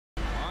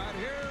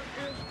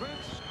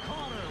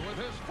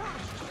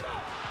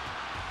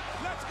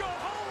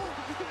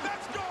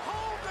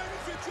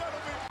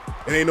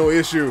It ain't no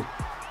issue.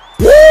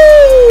 Woo!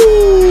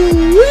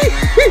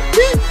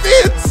 He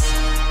fits!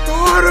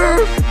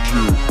 Carter!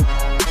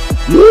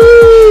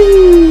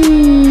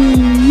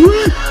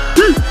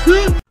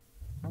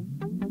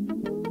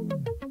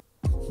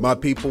 My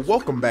people,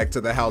 welcome back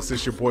to the house.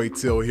 It's your boy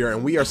Till here,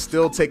 and we are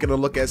still taking a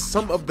look at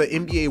some of the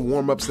NBA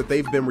warm-ups that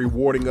they've been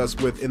rewarding us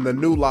with in the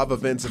new live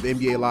events of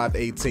NBA Live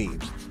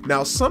 18.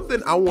 Now, something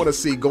I want to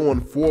see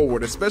going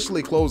forward,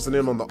 especially closing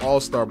in on the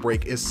All-Star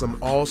break, is some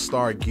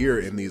All-Star gear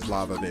in these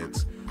live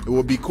events. It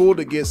would be cool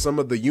to get some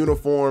of the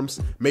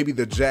uniforms, maybe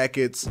the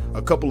jackets,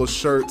 a couple of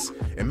shirts,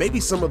 and maybe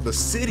some of the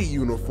city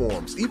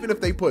uniforms. Even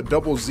if they put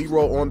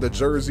 00 on the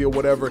jersey or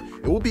whatever,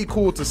 it would be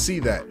cool to see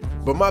that.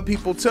 But my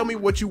people, tell me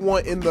what you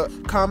want in the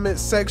comment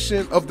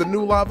section of the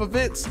new live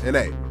events. And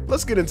hey,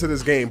 let's get into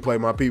this gameplay,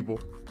 my people.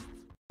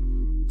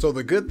 So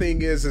the good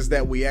thing is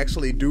that we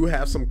actually do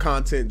have some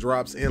content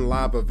drops in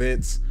live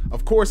events.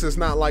 Of course, it's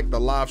not like the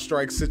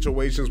Livestrikes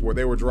situations where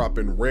they were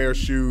dropping rare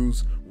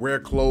shoes, rare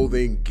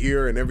clothing,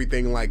 gear, and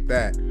everything like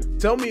that.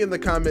 Tell me in the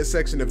comment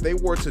section if they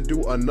were to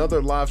do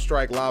another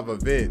Livestrike live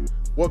event,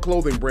 what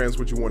clothing brands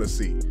would you want to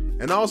see?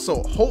 And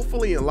also,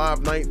 hopefully in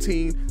Live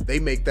 19, they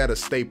make that a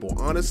staple.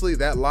 Honestly,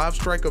 that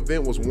Livestrike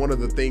event was one of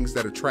the things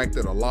that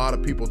attracted a lot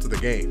of people to the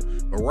game.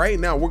 But right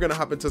now, we're gonna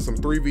hop into some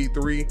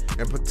 3v3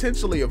 and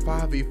potentially a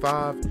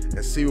 5v5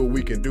 and see what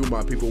we can do,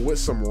 my people, with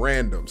some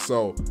random.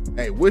 So,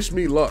 hey, wish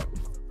me luck.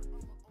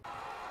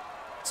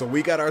 So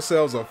we got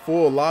ourselves a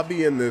full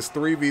lobby in this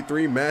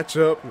 3v3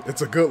 matchup.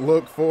 It's a good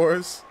look for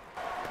us.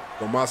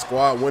 But my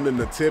squad winning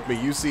the tip,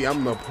 and you see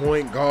I'm the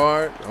point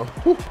guard.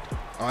 Oh,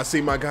 I see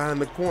my guy in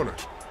the corner.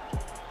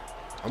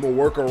 I'm gonna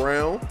work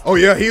around. Oh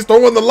yeah, he's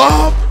throwing the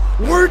lob,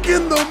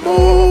 working the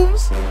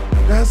moves.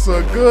 That's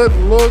a good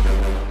look.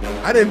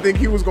 I didn't think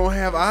he was gonna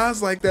have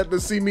eyes like that to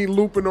see me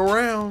looping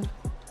around.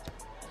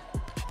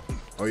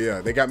 Oh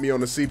yeah, they got me on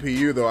the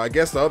CPU though. I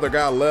guess the other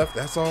guy left.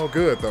 That's all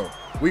good though.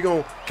 We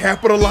gonna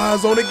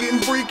capitalize on it getting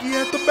freaky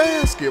at the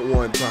basket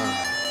one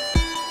time.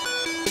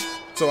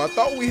 So I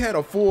thought we had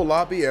a full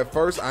lobby at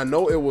first. I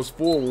know it was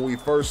full when we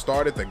first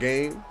started the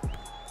game.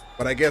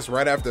 But I guess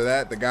right after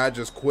that, the guy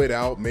just quit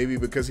out, maybe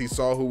because he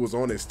saw who was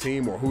on his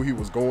team or who he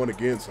was going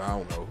against. I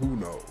don't know, who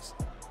knows.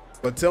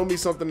 But tell me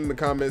something in the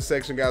comment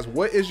section, guys.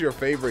 What is your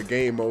favorite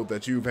game mode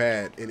that you've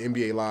had in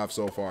NBA Live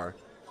so far?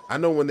 I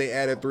know when they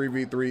added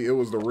 3v3, it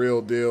was the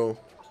real deal.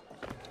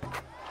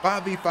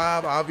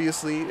 5v5,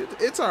 obviously,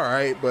 it's all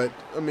right, but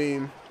I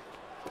mean,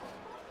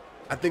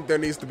 I think there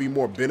needs to be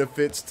more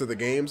benefits to the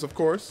games, of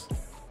course.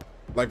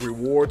 Like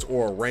rewards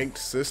or a ranked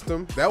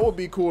system. That would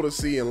be cool to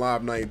see in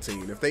Live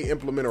 19. If they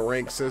implement a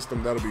ranked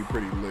system, that'll be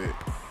pretty lit.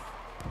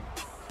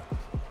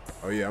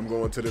 Oh yeah, I'm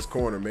going to this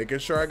corner, making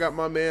sure I got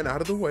my man out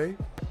of the way.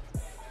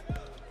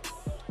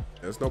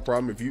 That's no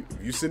problem. If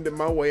you send it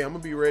my way, I'm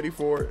gonna be ready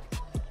for it.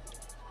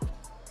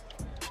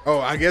 Oh,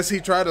 I guess he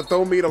tried to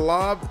throw me the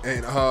lob,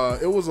 and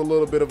it was a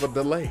little bit of a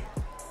delay.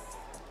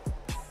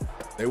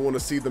 They want to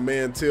see the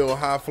man Till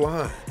high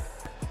flying.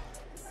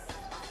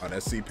 Oh,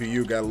 that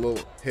CPU got a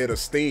little head of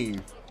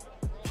steam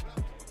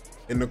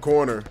in the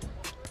corner.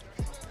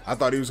 I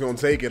thought he was going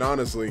to take it,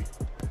 honestly.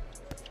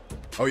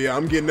 Oh, yeah,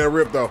 I'm getting that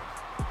rip, though.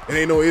 It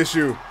ain't no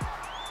issue.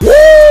 Woo!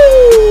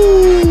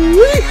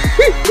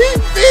 He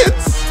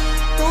fits!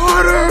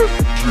 Carter!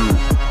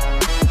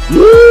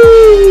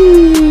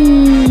 Woo!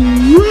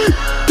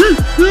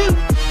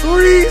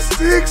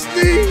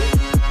 360!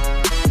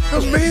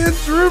 The man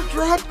drip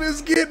drop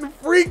is getting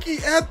freaky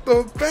at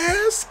the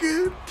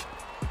basket.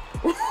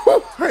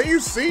 I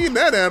ain't seen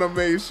that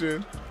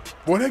animation.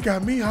 Boy, that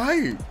got me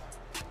hyped.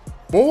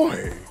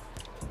 Boy,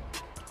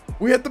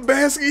 we at the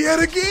basket yet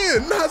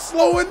again, not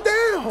slowing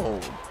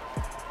down.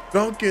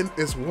 Dunking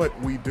is what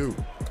we do.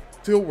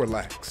 Till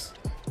relax.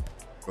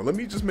 But let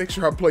me just make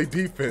sure I play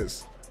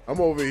defense. I'm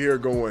over here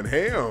going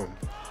ham.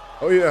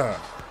 Oh yeah.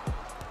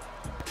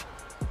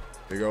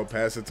 There you go,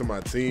 pass it to my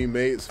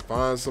teammates,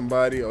 find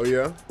somebody. Oh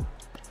yeah.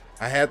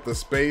 I had the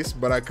space,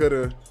 but I could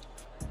have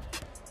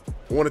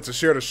wanted to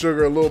share the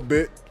sugar a little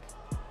bit.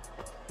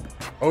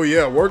 Oh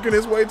yeah, working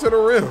his way to the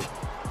rim.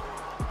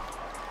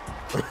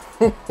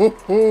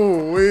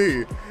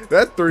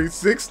 That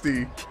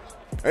 360.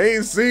 I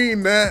ain't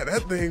seen that.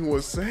 That thing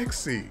was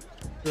sexy.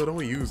 Yo,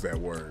 don't use that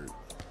word.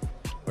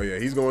 Oh yeah,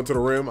 he's going to the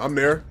rim. I'm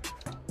there.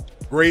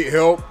 Great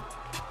help.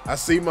 I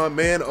see my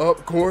man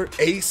up court.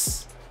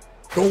 Ace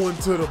going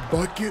to the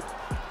bucket.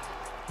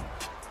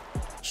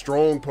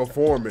 Strong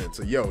performance.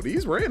 Yo,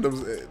 these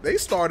randoms, they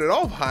started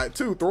off hot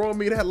too, throwing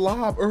me that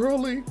lob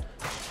early.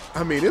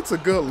 I mean, it's a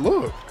good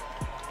look.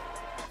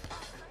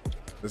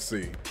 Let's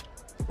see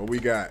what we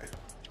got.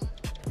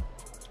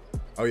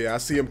 Oh yeah, I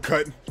see him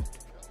cutting.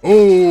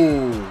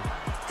 Oh,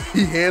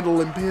 he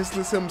handling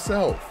business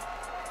himself.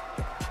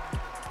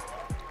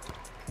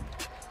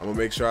 I'm gonna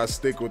make sure I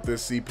stick with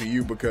this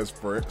CPU because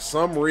for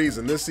some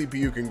reason this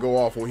CPU can go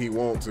off when he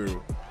wants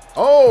to.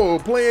 Oh,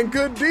 playing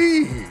good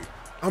D.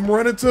 I'm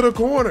running to the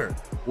corner.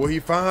 Will he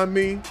find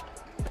me?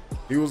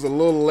 He was a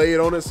little late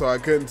on it, so I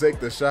couldn't take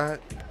the shot.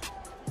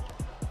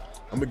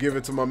 I'm gonna give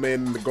it to my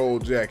man in the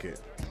gold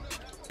jacket.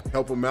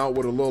 Help him out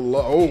with a little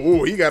love.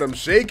 Oh, he got him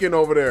shaking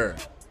over there.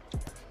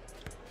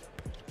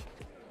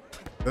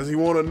 Does he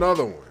want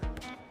another one?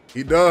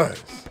 He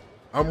does.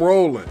 I'm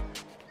rolling.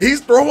 He's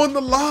throwing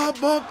the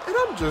lob up, and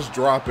I'm just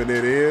dropping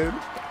it in.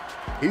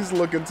 He's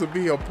looking to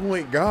be a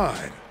point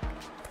guard.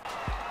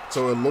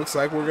 So it looks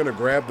like we're going to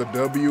grab the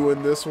W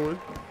in this one.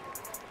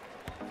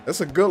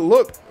 That's a good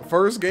look.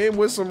 First game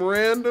with some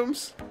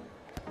randoms.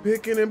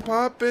 Picking and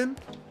popping.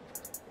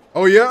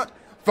 Oh, yeah.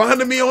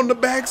 Finding me on the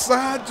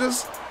backside,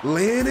 just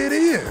laying it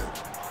in.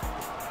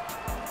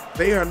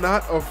 They are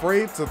not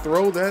afraid to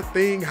throw that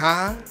thing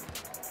high.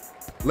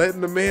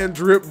 Letting the man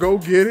drip, go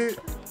get it.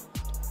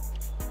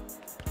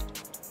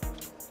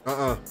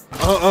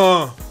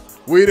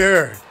 We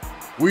there.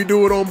 We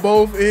do it on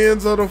both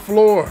ends of the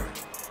floor.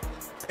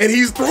 And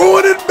he's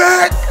throwing it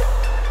back.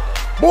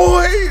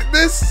 Boy,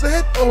 this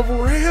set of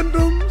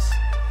randoms.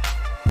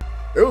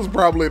 It was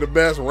probably the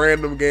best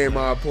random game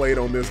I played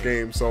on this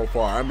game so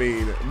far. I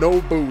mean,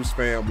 no boost,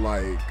 fam.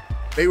 Like,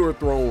 they were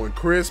throwing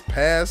crisp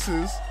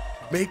passes,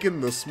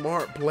 making the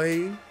smart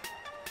play.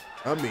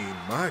 I mean,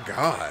 my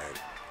God.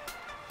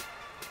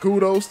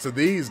 Kudos to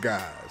these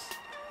guys.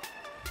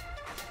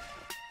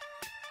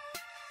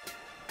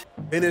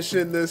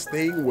 Finishing this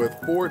thing with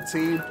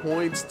 14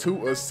 points,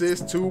 2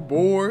 assists, 2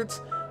 boards.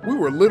 We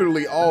were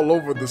literally all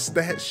over the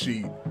stat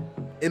sheet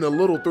in a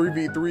little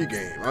 3v3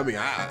 game. I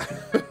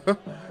mean,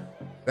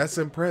 that's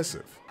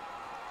impressive.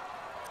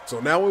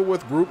 So now we're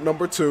with group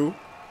number 2.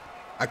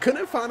 I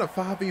couldn't find a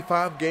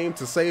 5v5 game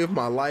to save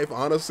my life.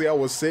 Honestly, I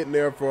was sitting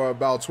there for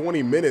about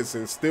 20 minutes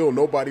and still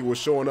nobody was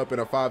showing up in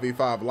a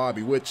 5v5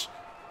 lobby, which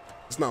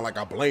it's not like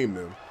I blame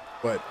them.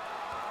 But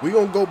we're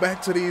going to go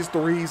back to these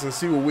threes and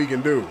see what we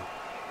can do.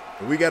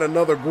 We got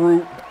another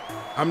group.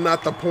 I'm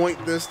not the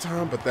point this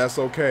time, but that's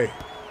okay.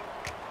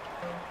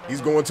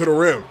 He's going to the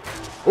rim.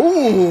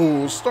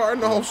 Ooh,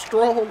 starting off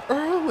strong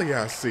early,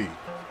 I see.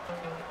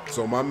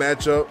 So my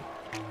matchup,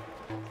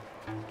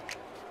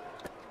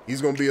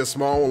 he's going to be a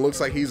small one. Looks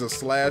like he's a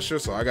slasher,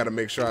 so I got to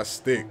make sure I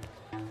stick.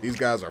 These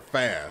guys are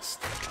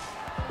fast.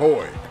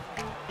 Boy.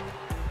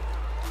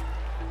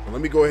 Well,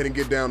 let me go ahead and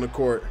get down the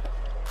court.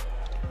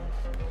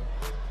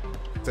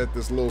 Set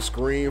this little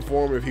screen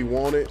for him if he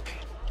wanted.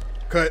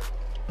 Cut.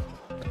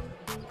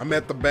 I'm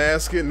at the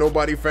basket.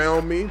 Nobody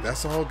found me.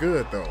 That's all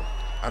good, though.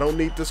 I don't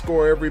need to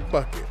score every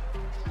bucket.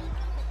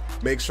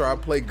 Make sure I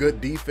play good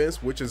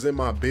defense, which is in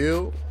my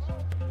build.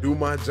 Do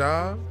my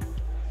job.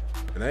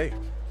 And, hey,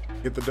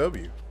 get the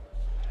W.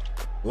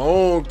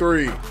 Long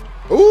three.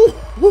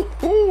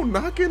 Ooh,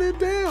 knocking it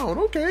down.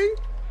 Okay.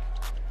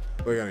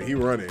 Look at him. He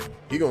running.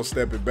 He going to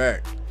step it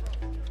back.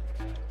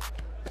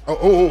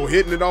 Oh,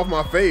 hitting it off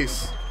my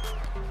face.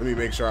 Let me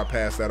make sure I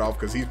pass that off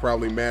because he's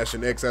probably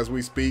mashing X as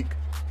we speak.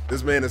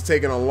 This man is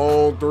taking a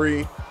long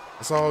three.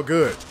 It's all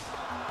good.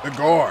 The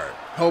guard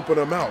helping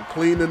him out,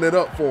 cleaning it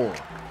up for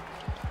him.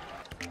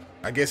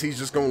 I guess he's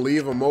just going to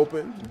leave him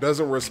open.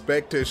 Doesn't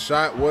respect his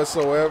shot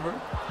whatsoever.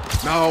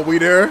 No, we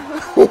there.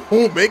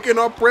 Making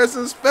our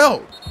presence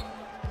felt.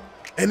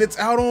 And it's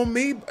out on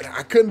me.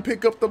 I couldn't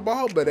pick up the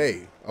ball, but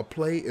hey, a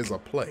play is a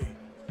play.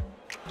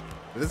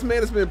 This man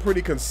has been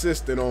pretty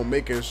consistent on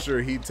making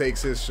sure he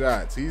takes his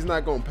shots. He's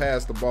not going to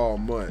pass the ball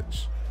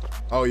much.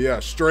 Oh, yeah,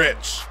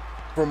 stretch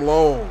from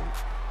long.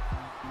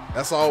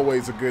 That's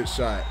always a good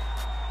shot.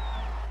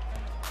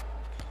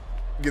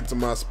 Get to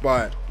my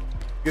spot.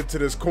 Get to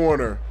this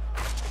corner.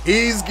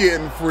 He's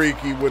getting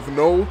freaky with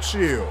no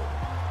chill.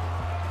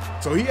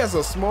 So he has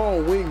a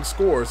small wing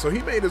score. So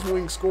he made his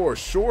wing score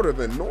shorter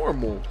than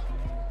normal.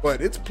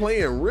 But it's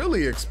playing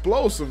really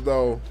explosive,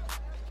 though.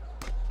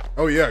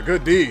 Oh, yeah,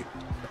 good D.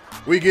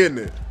 We getting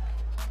it.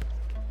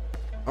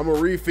 I'm going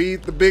to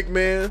refeed the big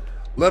man.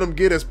 Let him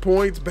get his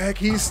points back.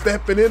 He's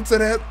stepping into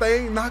that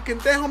thing, knocking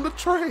down the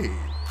trade.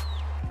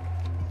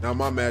 Now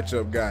my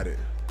matchup got it.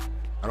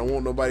 I don't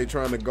want nobody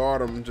trying to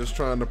guard him. I'm just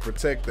trying to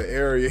protect the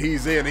area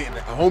he's in.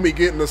 Homie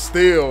getting a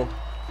steal.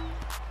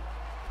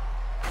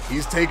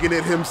 He's taking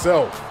it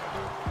himself.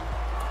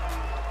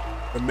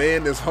 The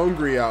man is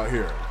hungry out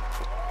here.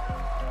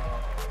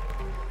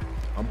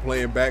 I'm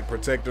playing back,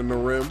 protecting the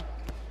rim.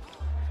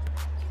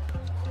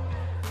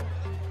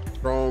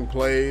 Strong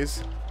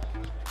plays.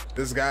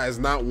 This guy is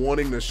not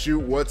wanting to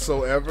shoot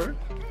whatsoever.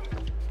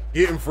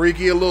 Getting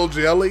freaky, a little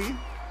jelly.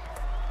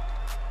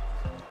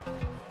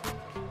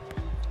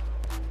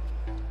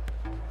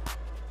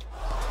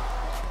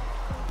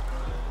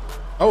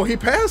 Oh, he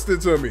passed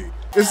it to me.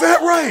 Is that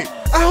right?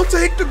 I'll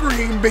take the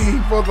green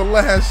bean for the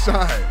last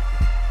shot.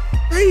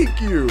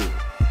 Thank you.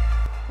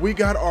 We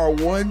got our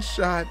one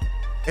shot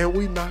and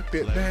we knocked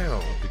it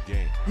down.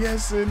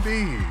 Yes,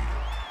 indeed.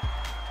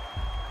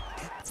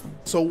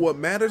 So what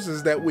matters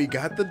is that we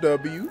got the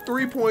W,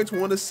 3 points,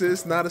 1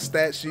 assist, not a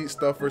stat sheet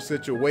stuffer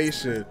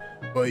situation.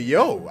 But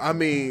yo, I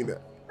mean,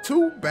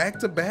 2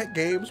 back-to-back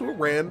games with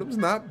randoms,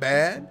 not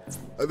bad.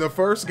 The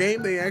first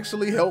game, they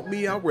actually helped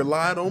me out,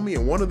 relied on me,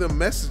 and one of them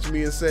messaged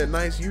me and said,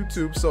 nice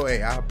YouTube. So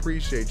hey, I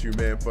appreciate you,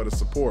 man, for the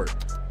support.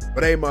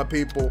 But hey, my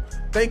people,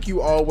 thank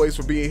you always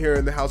for being here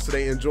in the house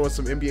today, enjoying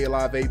some NBA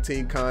Live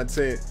 18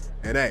 content.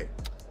 And hey,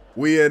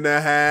 We in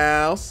the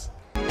house.